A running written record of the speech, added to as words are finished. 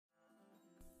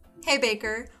Hey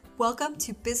Baker, welcome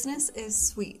to Business is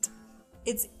Sweet.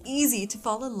 It's easy to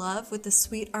fall in love with the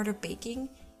sweet art of baking.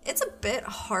 It's a bit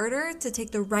harder to take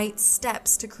the right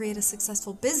steps to create a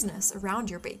successful business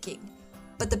around your baking.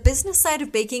 But the business side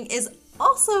of baking is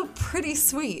also pretty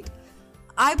sweet.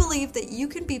 I believe that you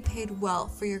can be paid well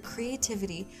for your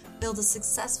creativity, build a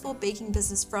successful baking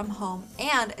business from home,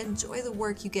 and enjoy the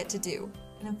work you get to do.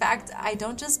 And in fact, I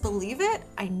don't just believe it,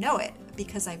 I know it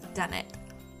because I've done it.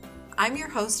 I'm your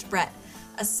host, Brett,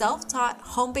 a self-taught,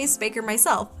 home-based baker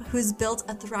myself who's built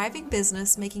a thriving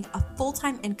business making a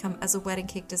full-time income as a wedding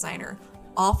cake designer,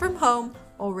 all from home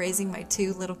while raising my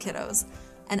two little kiddos.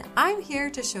 And I'm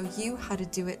here to show you how to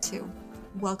do it too.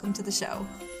 Welcome to the show.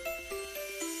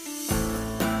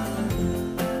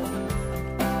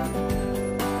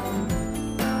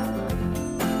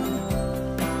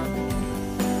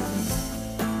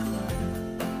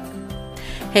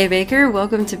 Hey Baker,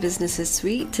 welcome to Business is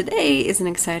Sweet. Today is an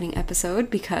exciting episode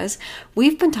because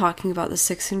we've been talking about the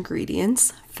 6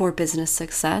 ingredients for business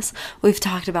success. We've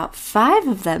talked about 5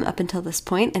 of them up until this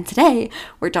point, and today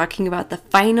we're talking about the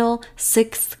final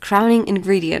 6th crowning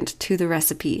ingredient to the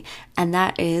recipe, and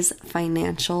that is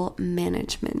financial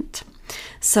management.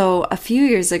 So a few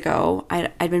years ago,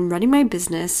 I'd been running my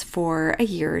business for a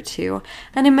year or two,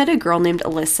 and I met a girl named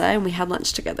Alyssa, and we had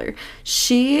lunch together.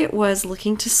 She was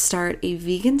looking to start a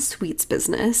vegan sweets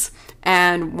business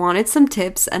and wanted some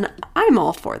tips, and I'm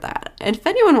all for that. And if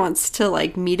anyone wants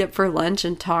to meet up for lunch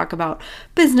and talk about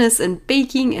business and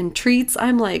baking and treats,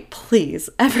 I'm like, please,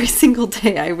 every single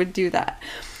day I would do that.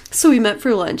 So we met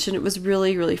for lunch, and it was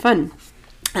really, really fun.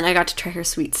 And I got to try her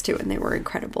sweets too, and they were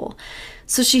incredible.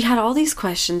 So she had all these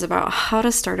questions about how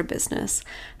to start a business,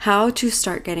 how to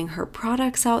start getting her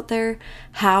products out there,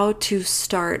 how to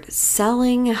start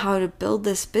selling, how to build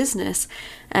this business.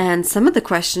 And some of the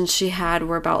questions she had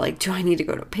were about do I need to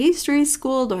go to pastry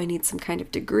school? Do I need some kind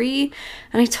of degree?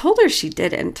 And I told her she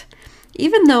didn't.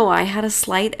 Even though I had a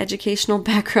slight educational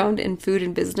background in food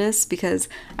and business because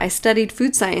I studied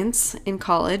food science in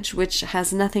college, which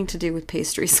has nothing to do with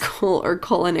pastry school or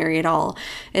culinary at all.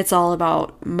 It's all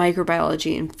about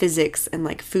microbiology and physics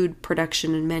and food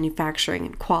production and manufacturing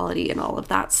and quality and all of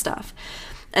that stuff.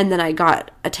 And then I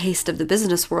got a taste of the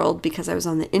business world because I was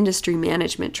on the industry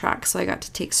management track. So I got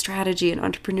to take strategy and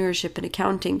entrepreneurship and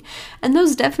accounting. And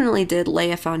those definitely did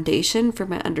lay a foundation for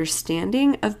my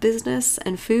understanding of business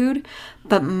and food.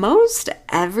 But most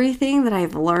everything that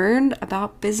I've learned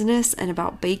about business and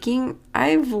about baking,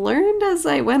 I've learned as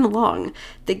I went along.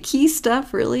 The key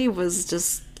stuff really was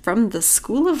just from the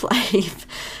school of life.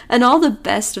 And all the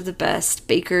best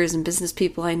bakers and business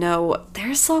people I know,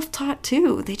 they're self-taught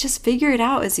too. They just figure it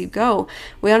out as you go.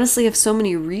 We honestly have so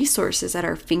many resources at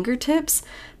our fingertips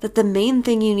that the main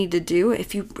thing you need to do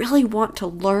if you really want to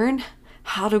learn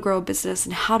how to grow a business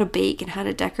and how to bake and how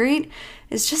to decorate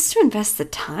is just to invest the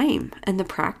time and the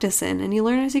practice in, and you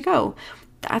learn as you go.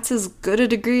 That's as good a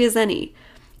degree as any.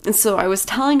 And so I was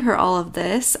telling her all of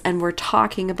this, and we're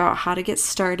talking about how to get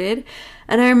started.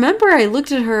 And I remember I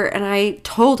looked at her and I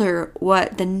told her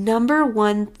what the number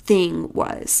one thing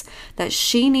was that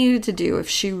she needed to do if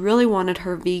she really wanted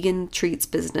her vegan treats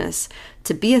business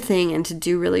to be a thing and to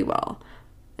do really well.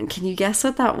 And can you guess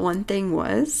what that one thing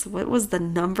was? What was the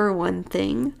number one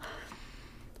thing?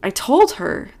 I told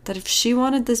her that if she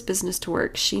wanted this business to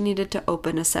work, she needed to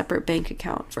open a separate bank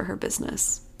account for her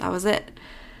business. That was it.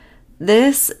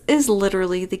 This is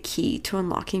literally the key to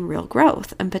unlocking real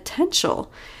growth and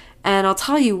potential. And I'll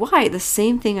tell you why, the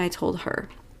same thing I told her.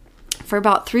 For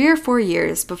about 3 or 4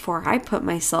 years before I put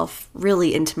myself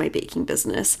really into my baking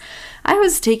business, I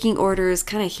was taking orders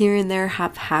kind of here and there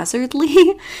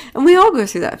haphazardly. And we all go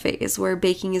through that phase where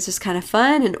baking is just kind of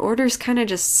fun and orders kind of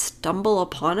just stumble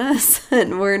upon us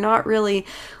and we're not really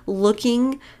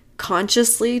looking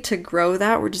consciously to grow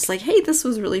that. We're just like, hey, this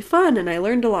was really fun and I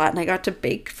learned a lot and I got to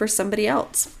bake for somebody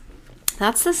else.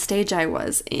 That's the stage I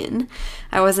was in.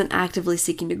 I wasn't actively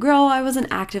seeking to grow. I wasn't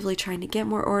actively trying to get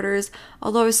more orders,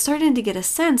 although I was starting to get a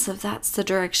sense of that's the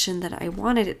direction that I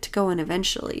wanted it to go in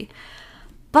eventually.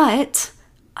 But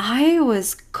I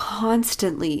was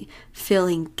constantly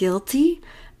feeling guilty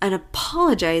and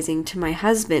apologizing to my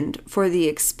husband for the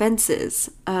expenses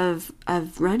of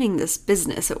running this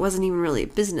business. It wasn't even really a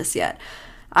business yet.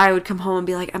 I would come home and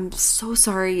be like, I'm so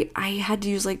sorry. I had to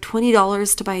use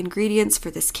 $20 to buy ingredients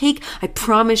for this cake. I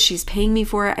promise she's paying me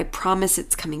for it. I promise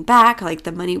it's coming back.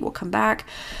 The money will come back.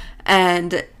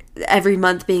 And every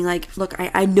month being like, look,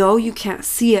 I know you can't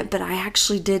see it, but I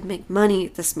actually did make money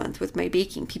this month with my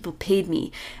baking. People paid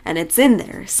me and it's in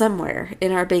there somewhere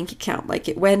in our bank account.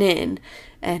 It went in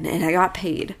and I got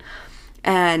paid.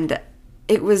 And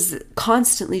it was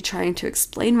constantly trying to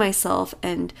explain myself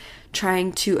and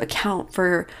trying to account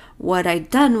for what I'd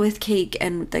done with cake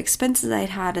and the expenses I'd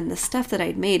had and the stuff that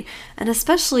I'd made. And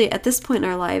especially at this point in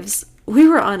our lives, we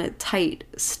were on a tight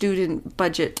student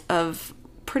budget of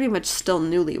pretty much still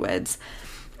newlyweds.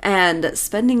 And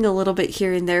spending a little bit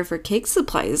here and there for cake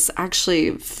supplies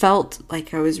actually felt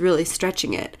like I was really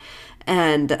stretching it.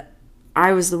 And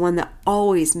I was the one that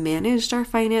always managed our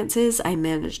finances. I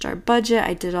managed our budget.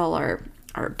 I did all our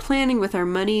planning with our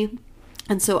money.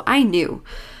 And so I knew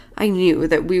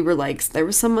that we were like, there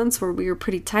were some months where we were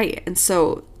pretty tight. And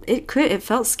so it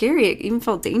felt scary. It even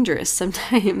felt dangerous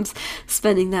sometimes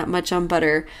spending that much on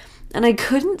butter. And I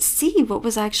couldn't see what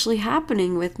was actually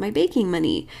happening with my baking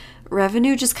money.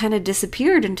 Revenue just kind of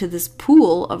disappeared into this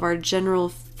pool of our general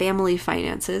family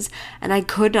finances, and I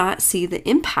could not see the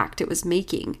impact it was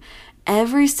making.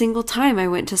 Every single time I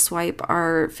went to swipe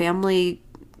our family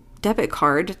debit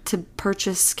card to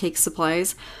purchase cake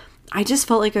supplies, I just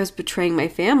felt like I was betraying my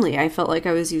family. I felt like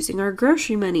I was using our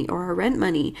grocery money or our rent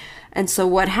money. And so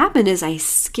what happened is I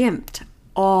skimped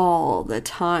all the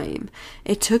time.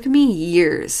 It took me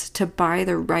years to buy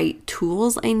the right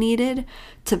tools I needed,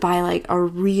 to buy like a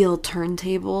real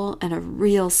turntable and a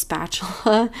real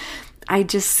spatula. I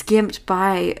just skimped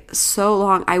by so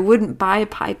long. I wouldn't buy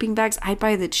piping bags. I'd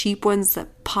buy the cheap ones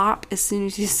that pop as soon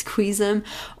as you squeeze them,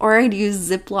 or I'd use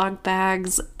Ziploc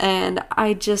bags. And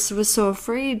I just was so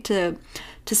afraid to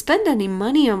spend any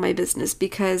money on my business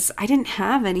because I didn't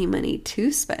have any money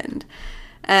to spend.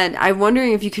 And I'm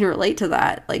wondering if you can relate to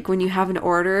that. Like when you have an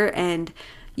order and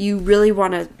you really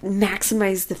want to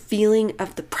maximize the feeling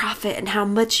of the profit and how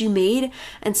much you made.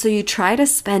 And so you try to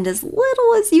spend as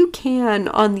little as you can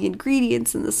on the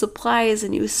ingredients and the supplies,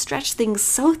 and you stretch things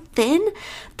so thin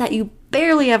that you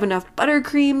barely have enough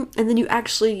buttercream, and then you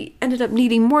actually ended up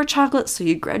needing more chocolate, so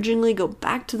you grudgingly go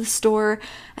back to the store.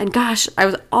 And gosh, I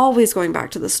was always going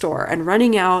back to the store and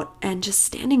running out and just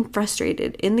standing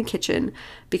frustrated in the kitchen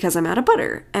because I'm out of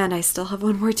butter and I still have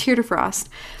one more tier to frost.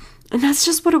 And that's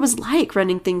just what it was like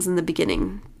running things in the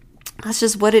beginning. That's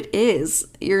just what it is.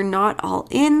 You're not all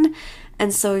in,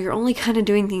 and so you're only kind of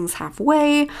doing things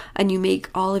halfway, and you make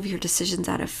all of your decisions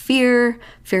out of fear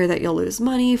that you'll lose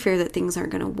money, fear that things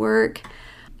aren't going to work.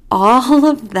 All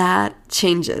of that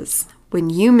changes when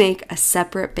you make a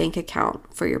separate bank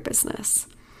account for your business.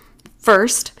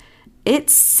 First, it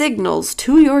signals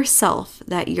to yourself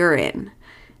that you're in.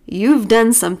 You've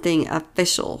done something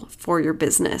official for your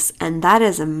business, and that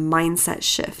is a mindset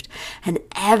shift. And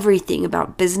everything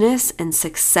about business and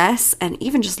success and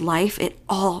even just life, it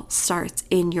all starts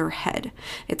in your head.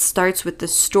 It starts with the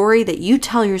story that you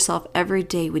tell yourself every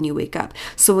day when you wake up.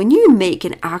 So when you make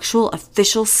an actual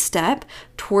official step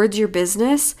towards your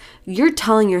business, you're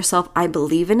telling yourself, I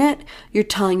believe in it. You're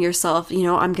telling yourself,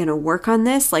 I'm going to work on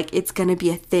this. Like it's going to be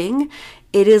a thing.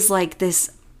 It is like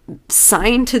this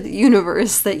sign to the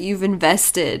universe that you've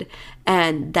invested,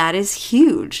 and that is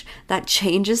huge. That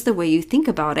changes the way you think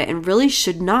about it and really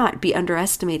should not be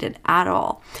underestimated at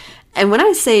all. And when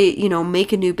I say,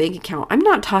 make a new bank account, I'm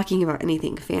not talking about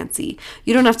anything fancy.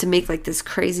 You don't have to make like this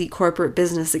crazy corporate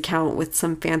business account with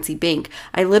some fancy bank.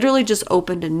 I literally just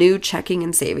opened a new checking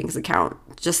and savings account,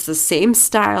 just the same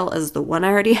style as the one I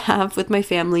already have with my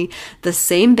family, the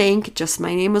same bank, just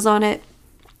my name was on it.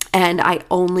 And I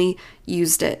only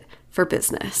used it for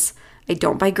business. I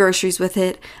don't buy groceries with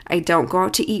it. I don't go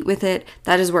out to eat with it.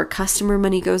 That is where customer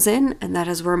money goes in, and that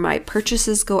is where my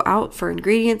purchases go out for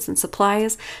ingredients and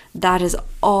supplies. That is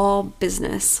all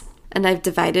business. And I've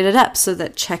divided it up so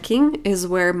that checking is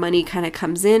where money kind of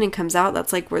comes in and comes out.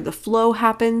 That's like where the flow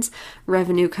happens.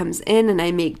 Revenue comes in and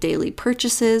I make daily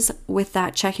purchases with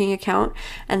that checking account.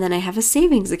 And then I have a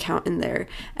savings account in there.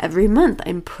 Every month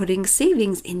I'm putting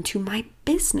savings into my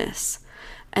business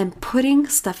and putting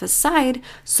stuff aside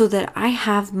so that I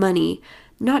have money,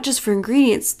 not just for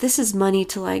ingredients. This is money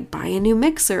to like buy a new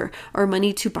mixer, or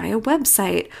money to buy a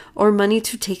website, or money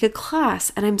to take a class.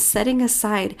 And I'm setting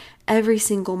aside every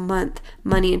single month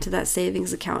money into that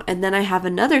savings account. And then I have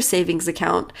another savings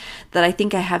account that I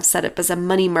think I have set up as a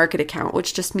money market account,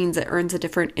 which just means it earns a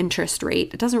different interest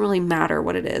rate. It doesn't really matter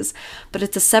what it is, but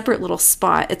it's a separate little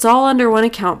spot. It's all under one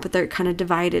account, but they're kind of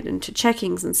divided into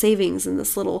checkings and savings and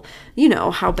this little,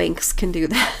 how banks can do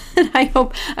that. I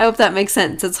hope that makes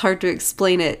sense. It's hard to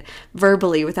explain it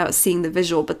verbally without seeing the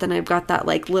visual, but then I've got that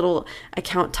like little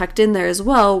account tucked in there as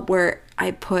well where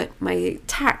I put my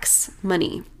tax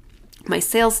money. my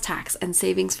sales tax and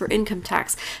savings for income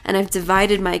tax, and I've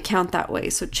divided my account that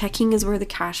way. So checking is where the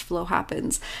cash flow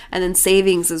happens, and then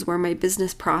savings is where my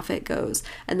business profit goes,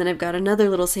 and then I've got another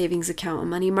little savings account, a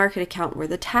money market account, where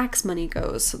the tax money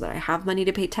goes so that I have money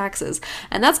to pay taxes.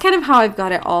 And that's kind of how I've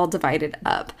got it all divided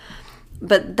up.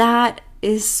 But that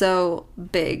is so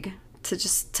big,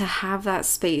 to have that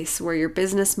space where your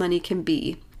business money can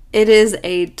be. It is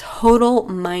a total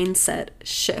mindset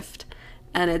shift.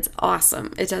 And it's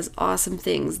awesome. It does awesome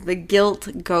things. The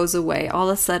guilt goes away. All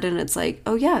of a sudden, it's like,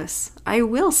 oh yes, I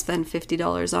will spend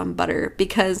 $50 on butter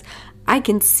because I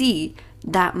can see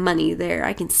that money there.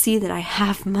 I can see that I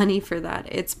have money for that.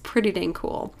 It's pretty dang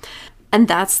cool. And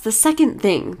that's the second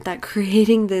thing that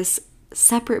creating this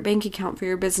separate bank account for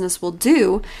your business will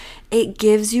do. It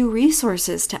gives you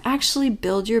resources to actually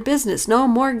build your business. No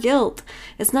more guilt.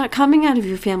 It's not coming out of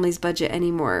your family's budget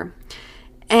anymore.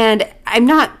 And I'm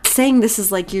not saying this is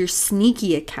like your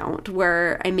sneaky account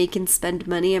where I make and spend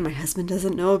money and my husband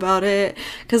doesn't know about it,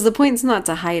 because the point's not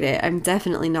to hide it. I'm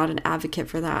definitely not an advocate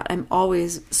for that. I'm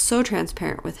always so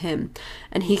transparent with him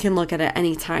and he can look at it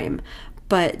anytime.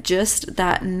 But just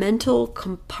that mental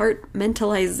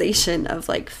compartmentalization of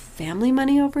like family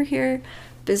money over here,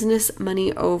 business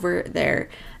money over there,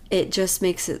 it just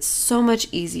makes it so much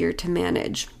easier to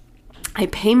manage. I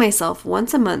pay myself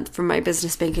once a month from my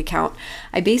business bank account.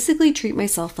 I basically treat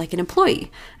myself like an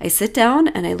employee. I sit down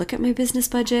and I look at my business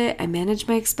budget, I manage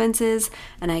my expenses,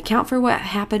 and I account for what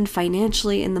happened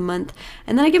financially in the month,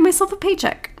 and then I give myself a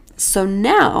paycheck. So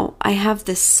now I have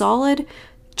this solid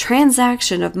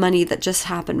transaction of money that just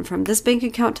happened from this bank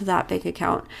account to that bank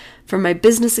account, from my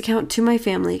business account to my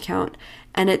family account,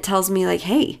 and it tells me like,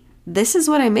 hey, this is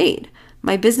what I made.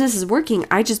 My business is working.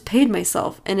 I just paid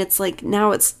myself. And it's like,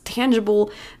 now it's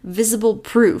tangible, visible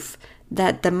proof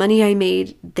that the money I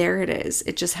made, there it is.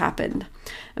 It just happened.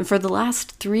 And for the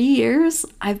last 3 years,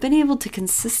 I've been able to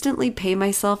consistently pay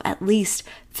myself at least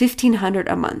 $1,500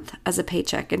 a month as a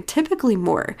paycheck, and typically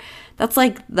more. That's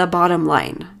like the bottom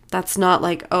line. That's not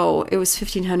like, oh, it was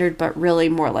 $1,500, but really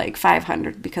more like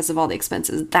 $500 because of all the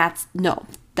expenses.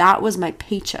 That was my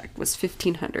paycheck, was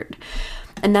 $1,500.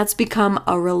 And that's become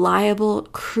a reliable,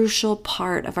 crucial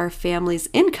part of our family's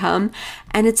income.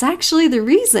 And it's actually the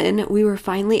reason we were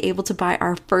finally able to buy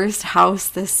our first house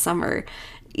this summer,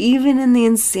 even in the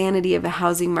insanity of a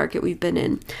housing market we've been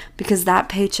in, because that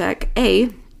paycheck, A,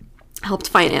 helped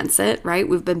finance it, right?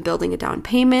 We've been building a down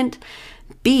payment.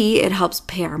 B, it helps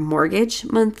pay our mortgage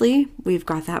monthly. We've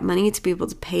got that money to be able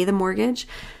to pay the mortgage.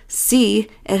 C,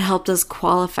 it helped us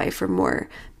qualify for more,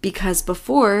 because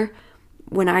before,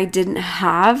 when I didn't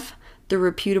have the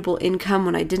reputable income,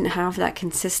 when I didn't have that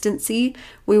consistency,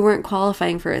 we weren't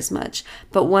qualifying for as much.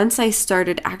 But once I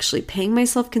started actually paying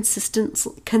myself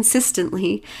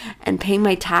consistently and paying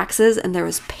my taxes, and there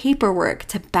was paperwork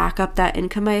to back up that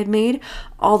income I had made,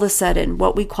 all of a sudden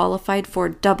what we qualified for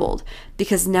doubled,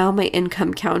 because now my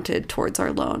income counted towards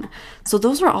our loan. So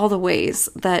those are all the ways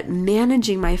that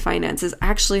managing my finances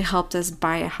actually helped us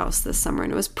buy a house this summer,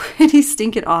 and it was pretty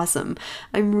stinking awesome.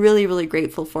 I'm really, really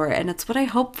grateful for it, and it's what I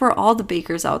hope for all the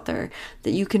bakers out there,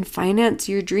 that you can finance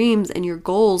your dreams and your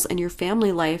goals and your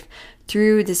family life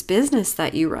through this business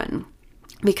that you run.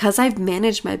 Because I've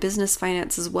managed my business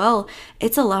finances well,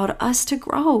 it's allowed us to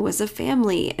grow as a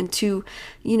family and to,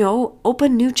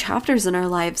 open new chapters in our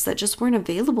lives that just weren't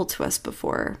available to us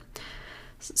before.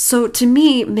 So to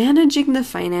me, managing the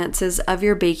finances of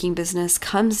your baking business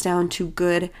comes down to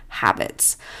good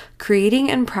habits,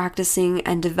 creating and practicing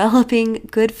and developing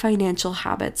good financial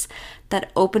habits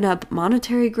that open up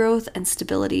monetary growth and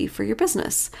stability for your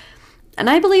business. And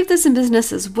I believe this in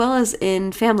business as well as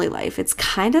in family life. It's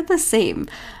kind of the same.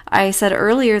 I said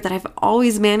earlier that I've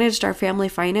always managed our family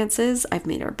finances. I've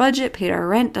made our budget, paid our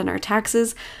rent, done our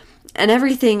taxes, and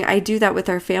everything. I do that with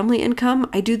our family income.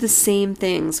 I do the same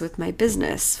things with my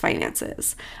business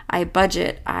finances. I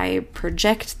budget, I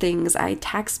project things, I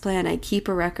tax plan, I keep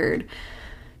a record.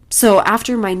 So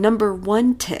after my number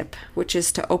one tip, which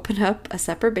is to open up a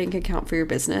separate bank account for your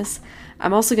business,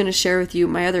 I'm also going to share with you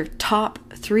my other top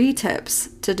 3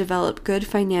 tips to develop good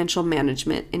financial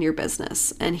management in your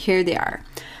business. And here they are.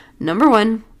 Number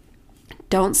 1,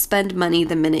 don't spend money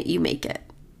the minute you make it,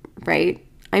 right?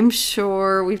 I'm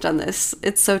sure we've done this.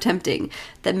 It's so tempting.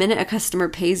 The minute a customer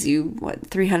pays you,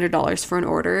 $300 for an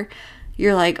order,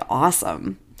 you're like,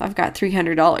 awesome. I've got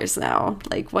 $300 now.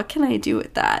 Like, what can I do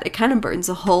with that? It kind of burns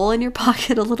a hole in your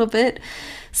pocket a little bit.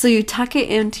 So you tuck it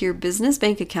into your business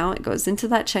bank account. It goes into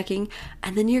that checking,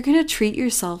 and then you're going to treat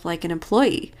yourself like an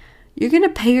employee. You're going to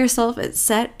pay yourself at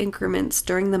set increments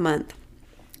during the month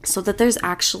so that there's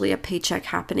actually a paycheck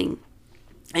happening.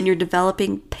 and you're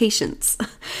developing patience.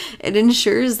 It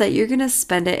ensures that you're going to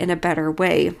spend it in a better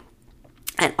way.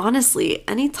 And honestly,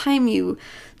 anytime you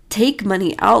take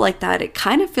money out like that, it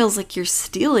kind of feels like you're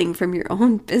stealing from your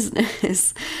own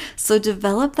business. So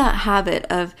develop that habit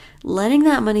of letting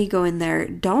that money go in there.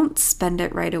 Don't spend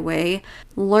it right away.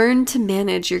 Learn to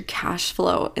manage your cash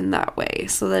flow in that way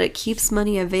so that it keeps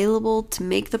money available to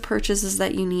make the purchases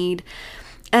that you need.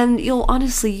 And you'll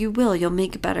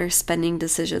make better spending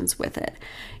decisions with it.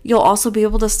 You'll also be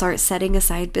able to start setting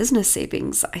aside business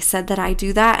savings. I said that I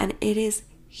do that, and it is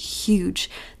huge.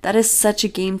 That is such a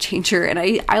game changer. And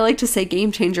I like to say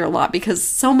game changer a lot because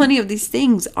so many of these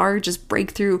things are just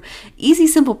breakthrough, easy,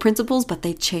 simple principles, but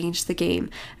they change the game.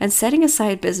 And setting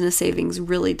aside business savings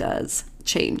really does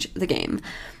change the game.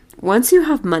 Once you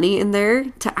have money in there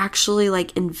to actually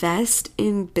invest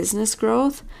in business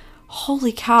growth,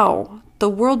 holy cow, the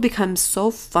world becomes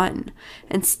so fun.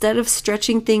 Instead of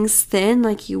stretching things thin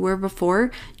like you were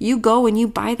before, you go and you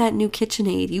buy that new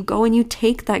KitchenAid. You go and you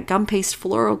take that gum paste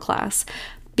floral class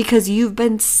because you've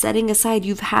been setting aside,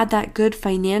 you've had that good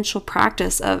financial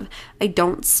practice of, I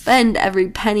don't spend every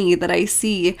penny that I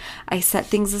see. I set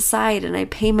things aside and I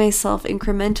pay myself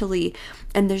incrementally,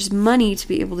 and there's money to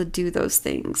be able to do those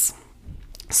things.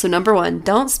 So number 1,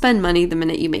 don't spend money the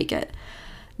minute you make it.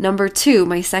 Number 2,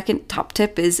 my second top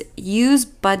tip is use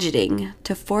budgeting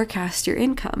to forecast your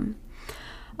income.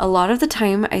 A lot of the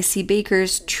time I see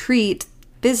bakers treat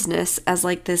business as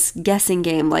this guessing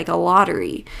game, like a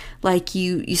lottery. Like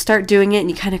you start doing it and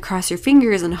you kind of cross your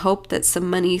fingers and hope that some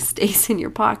money stays in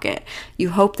your pocket. You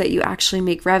hope that you actually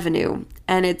make revenue.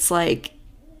 And it's like,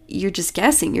 you're just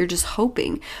guessing, you're just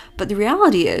hoping. But the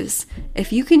reality is,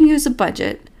 if you can use a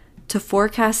budget to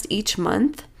forecast each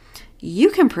month,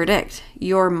 you can predict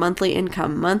your monthly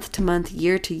income month to month,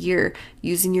 year to year,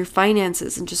 using your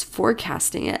finances and just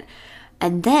forecasting it.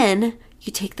 And then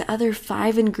you take the other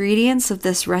 5 ingredients of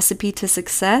this recipe to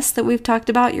success that we've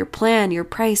talked about, your plan, your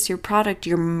price, your product,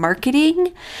 your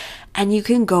marketing, and you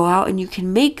can go out and you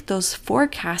can make those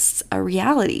forecasts a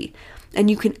reality.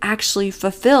 And you can actually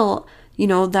fulfill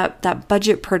that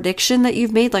budget prediction that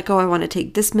you've made, I want to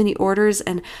take this many orders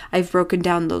and I've broken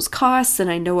down those costs and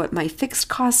I know what my fixed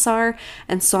costs are.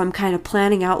 And so I'm kind of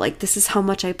planning out this is how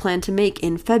much I plan to make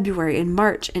in February, in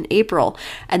March, in April.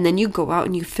 And then you go out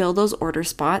and you fill those order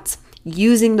spots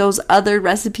using those other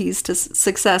recipes to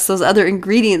success, those other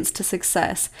ingredients to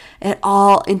success. It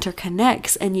all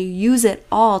interconnects and you use it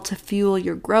all to fuel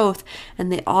your growth,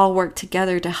 and they all work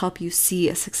together to help you see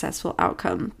a successful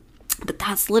outcome. But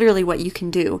that's literally what you can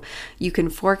do. You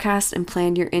can forecast and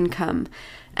plan your income.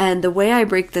 And the way I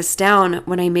break this down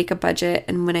when I make a budget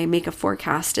and when I make a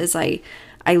forecast is I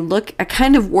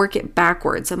kind of work it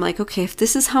backwards. I'm like, okay, if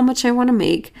this is how much I want to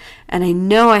make, and I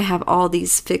know I have all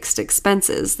these fixed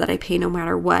expenses that I pay no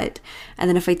matter what, and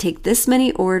then if I take this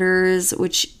many orders,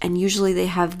 and usually they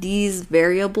have these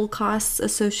variable costs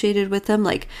associated with them,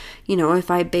 if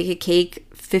I bake a cake,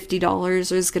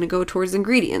 $50 is going to go towards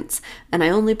ingredients, and I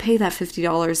only pay that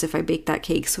 $50 if I bake that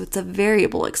cake, so it's a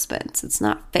variable expense. It's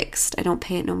not fixed. I don't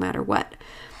pay it no matter what.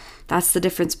 That's the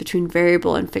difference between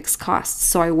variable and fixed costs.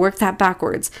 So I work that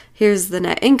backwards. Here's the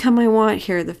net income I want.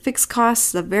 Here are the fixed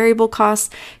costs, the variable costs.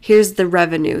 Here's the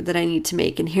revenue that I need to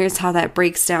make. And here's how that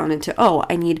breaks down into,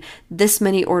 I need this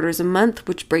many orders a month,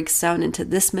 which breaks down into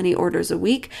this many orders a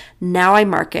week. Now I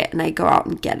mark it and I go out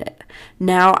and get it.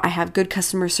 Now I have good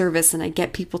customer service and I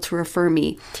get people to refer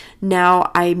me.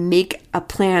 Now I make a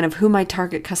plan of who my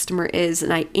target customer is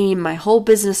and I aim my whole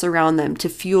business around them to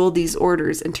fuel these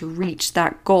orders and to reach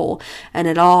that goal. And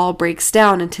it all breaks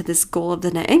down into this goal of the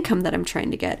net income that I'm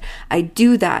trying to get. I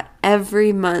do that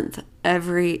every month,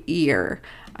 every year.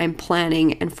 I'm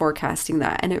planning and forecasting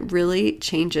that, and it really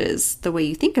changes the way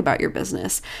you think about your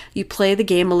business. You play the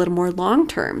game a little more long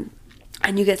term,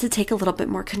 and you get to take a little bit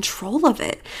more control of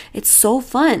it. It's so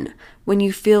fun when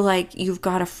you feel like you've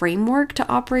got a framework to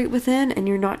operate within and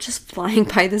you're not just flying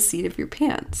by the seat of your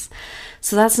pants.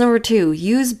 So that's number 2.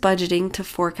 Use budgeting to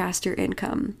forecast your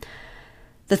income.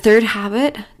 The third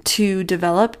habit to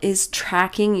develop is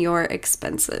tracking your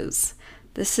expenses.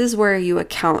 This is where you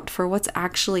account for what's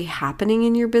actually happening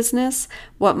in your business,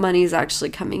 what money is actually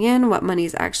coming in, what money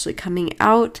is actually coming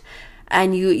out,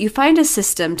 and you find a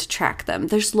system to track them.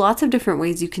 There's lots of different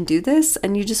ways you can do this,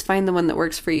 and you just find the one that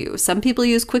works for you. Some people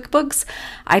use QuickBooks.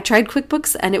 I tried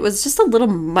QuickBooks, and it was just a little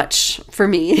much for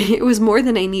me. It was more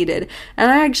than I needed, and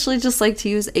I actually just like to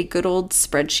use a good old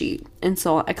spreadsheet. And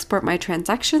so I'll export my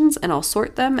transactions, and I'll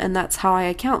sort them, and that's how I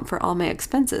account for all my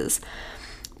expenses.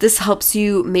 This helps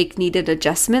you make needed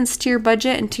adjustments to your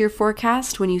budget and to your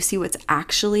forecast when you see what's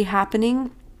actually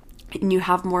happening. and you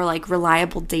have more like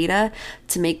reliable data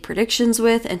to make predictions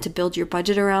with and to build your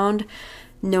budget around,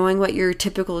 knowing what your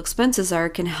typical expenses are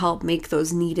can help make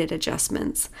those needed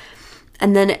adjustments.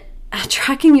 And then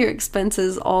tracking your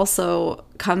expenses also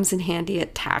comes in handy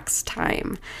at tax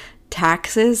time.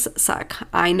 Taxes suck,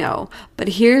 I know, but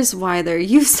here's why they're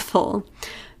useful.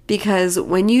 Because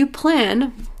when you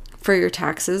plan for your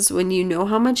taxes, when you know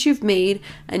how much you've made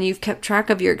and you've kept track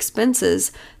of your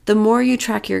expenses, the more you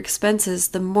track your expenses,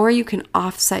 the more you can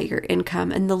offset your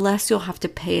income and the less you'll have to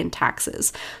pay in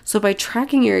taxes. So by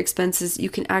tracking your expenses, you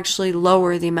can actually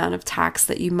lower the amount of tax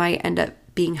that you might end up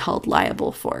being held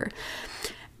liable for.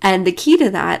 And the key to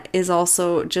that is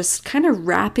also just kind of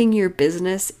wrapping your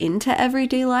business into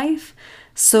everyday life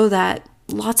so that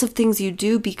lots of things you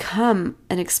do become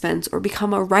an expense or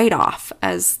become a write-off,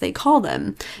 as they call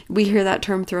them. We hear that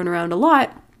term thrown around a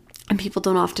lot, and people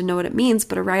don't often know what it means,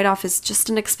 but a write-off is just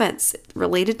an expense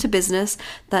related to business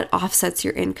that offsets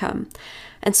your income.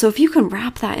 And so if you can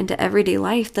wrap that into everyday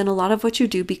life, then a lot of what you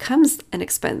do becomes an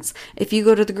expense. If you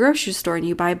go to the grocery store and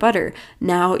you buy butter,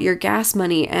 now your gas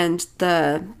money and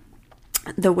the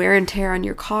wear and tear on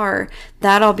your car,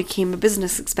 that all became a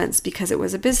business expense because it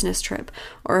was a business trip.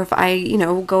 Or if I,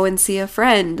 go and see a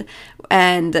friend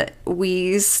and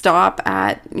we stop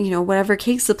at, whatever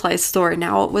cake supply store,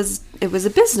 now it was a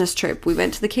business trip. We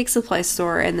went to the cake supply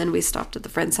store and then we stopped at the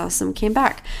friend's house and came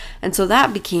back. And so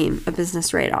that became a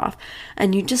business write-off.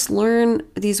 And you just learn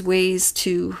these ways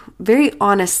to very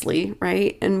honestly,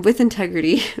 right, and with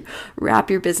integrity, wrap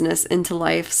your business into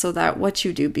life so that what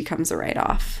you do becomes a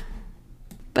write-off.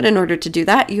 But in order to do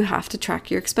that, you have to track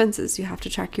your expenses. You have to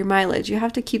track your mileage. You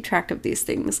have to keep track of these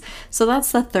things. So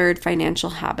that's the third financial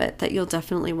habit that you'll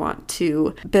definitely want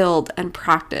to build and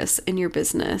practice in your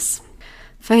business.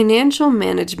 Financial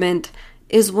management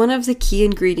is one of the key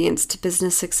ingredients to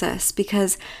business success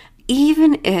because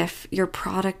even if your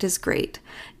product is great,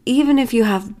 even if you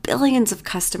have billions of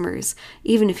customers,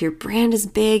 even if your brand is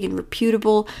big and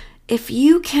reputable, if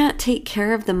you can't take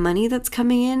care of the money that's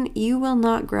coming in, you will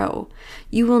not grow.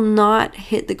 You will not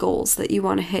hit the goals that you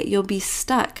want to hit. You'll be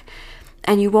stuck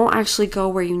and you won't actually go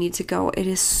where you need to go. It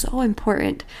is so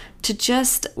important to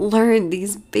just learn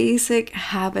these basic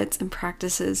habits and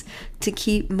practices to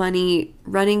keep money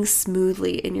running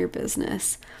smoothly in your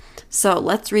business. So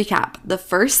let's recap. The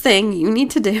first thing you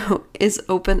need to do is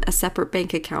open a separate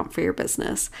bank account for your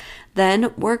business.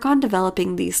 Then work on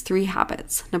developing these 3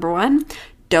 habits. Number 1,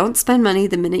 don't spend money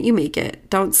the minute you make it.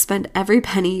 Don't spend every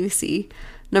penny you see.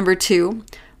 Number 2,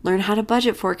 learn how to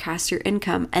budget forecast your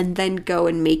income and then go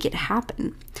and make it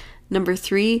happen. Number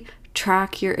 3,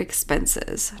 track your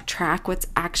expenses. Track what's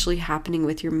actually happening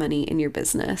with your money in your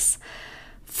business.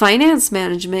 Finance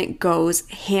management goes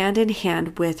hand in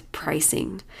hand with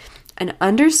pricing. An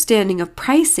understanding of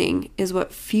pricing is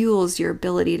what fuels your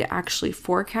ability to actually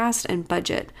forecast and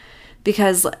budget.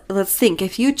 Because let's think,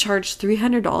 if you charge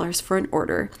 $300 for an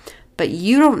order, but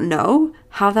you don't know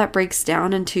how that breaks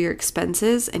down into your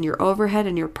expenses and your overhead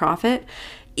and your profit,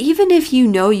 even if you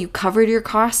know you covered your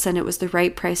costs and it was the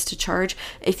right price to charge,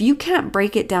 if you can't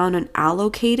break it down and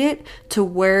allocate it to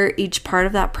where each part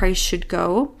of that price should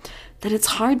go, then it's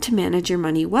hard to manage your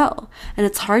money well, and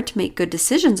it's hard to make good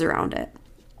decisions around it.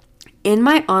 In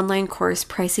my online course,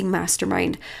 Pricing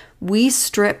Mastermind, we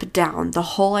strip down the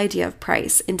whole idea of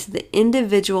price into the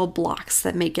individual blocks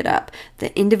that make it up,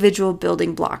 the individual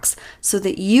building blocks, so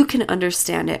that you can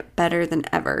understand it better than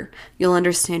ever. You'll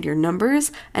understand your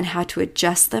numbers and how to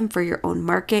adjust them for your own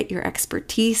market, your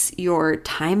expertise, your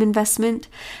time investment,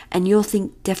 and you'll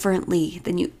think differently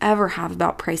than you ever have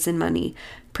about price and money.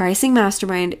 Pricing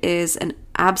Mastermind is an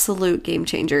absolute game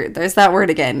changer. There's that word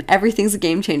again. Everything's a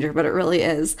game changer, but it really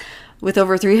is. With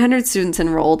over 300 students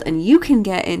enrolled, and you can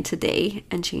get in today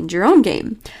and change your own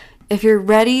game. If you're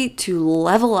ready to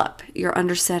level up your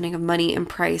understanding of money and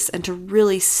price and to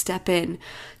really step in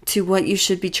to what you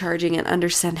should be charging and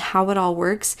understand how it all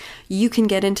works, you can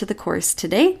get into the course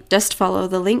today. Just follow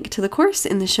the link to the course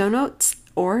in the show notes,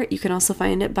 or you can also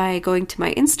find it by going to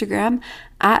my Instagram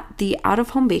at the Out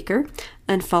of Home Baker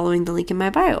and following the link in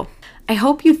my bio. I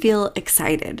hope you feel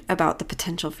excited about the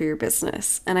potential for your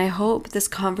business, and I hope this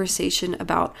conversation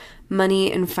about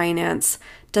money and finance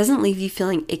doesn't leave you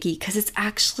feeling icky, because it's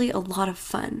actually a lot of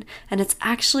fun and it's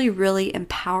actually really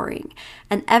empowering.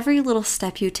 And every little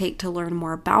step you take to learn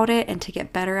more about it and to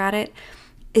get better at it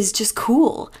is just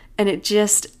cool, and it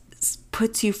just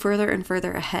puts you further and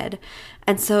further ahead.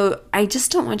 And so I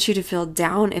just don't want you to feel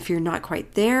down if you're not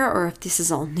quite there, or if this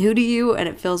is all new to you and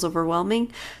it feels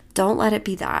overwhelming. Don't let it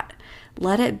be that.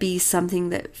 Let it be something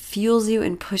that fuels you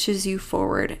and pushes you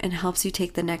forward and helps you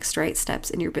take the next right steps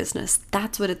in your business.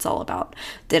 That's what it's all about.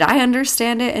 Did I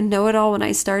understand it and know it all when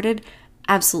I started?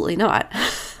 Absolutely not.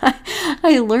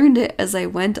 I learned it as I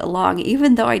went along.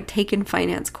 Even though I'd taken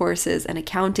finance courses and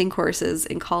accounting courses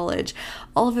in college,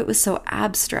 all of it was so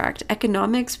abstract.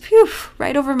 Economics, phew,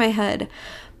 right over my head.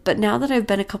 But now that I've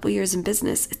been a couple years in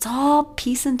business, it's all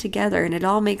piecing together and it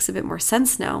all makes a bit more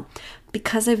sense now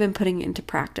because I've been putting it into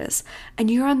practice. And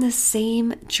you're on the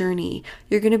same journey.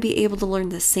 You're going to be able to learn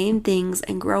the same things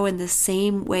and grow in the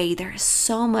same way. There is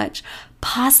so much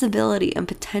possibility and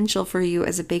potential for you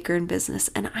as a baker in business.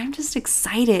 And I'm just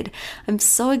excited. I'm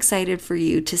so excited for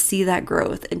you to see that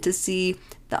growth and to see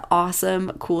the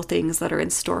awesome, cool things that are in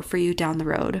store for you down the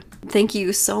road. Thank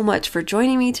you so much for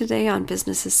joining me today on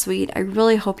Business is Sweet. I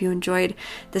really hope you enjoyed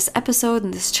this episode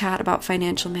and this chat about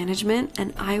financial management,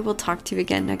 and I will talk to you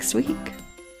again next week.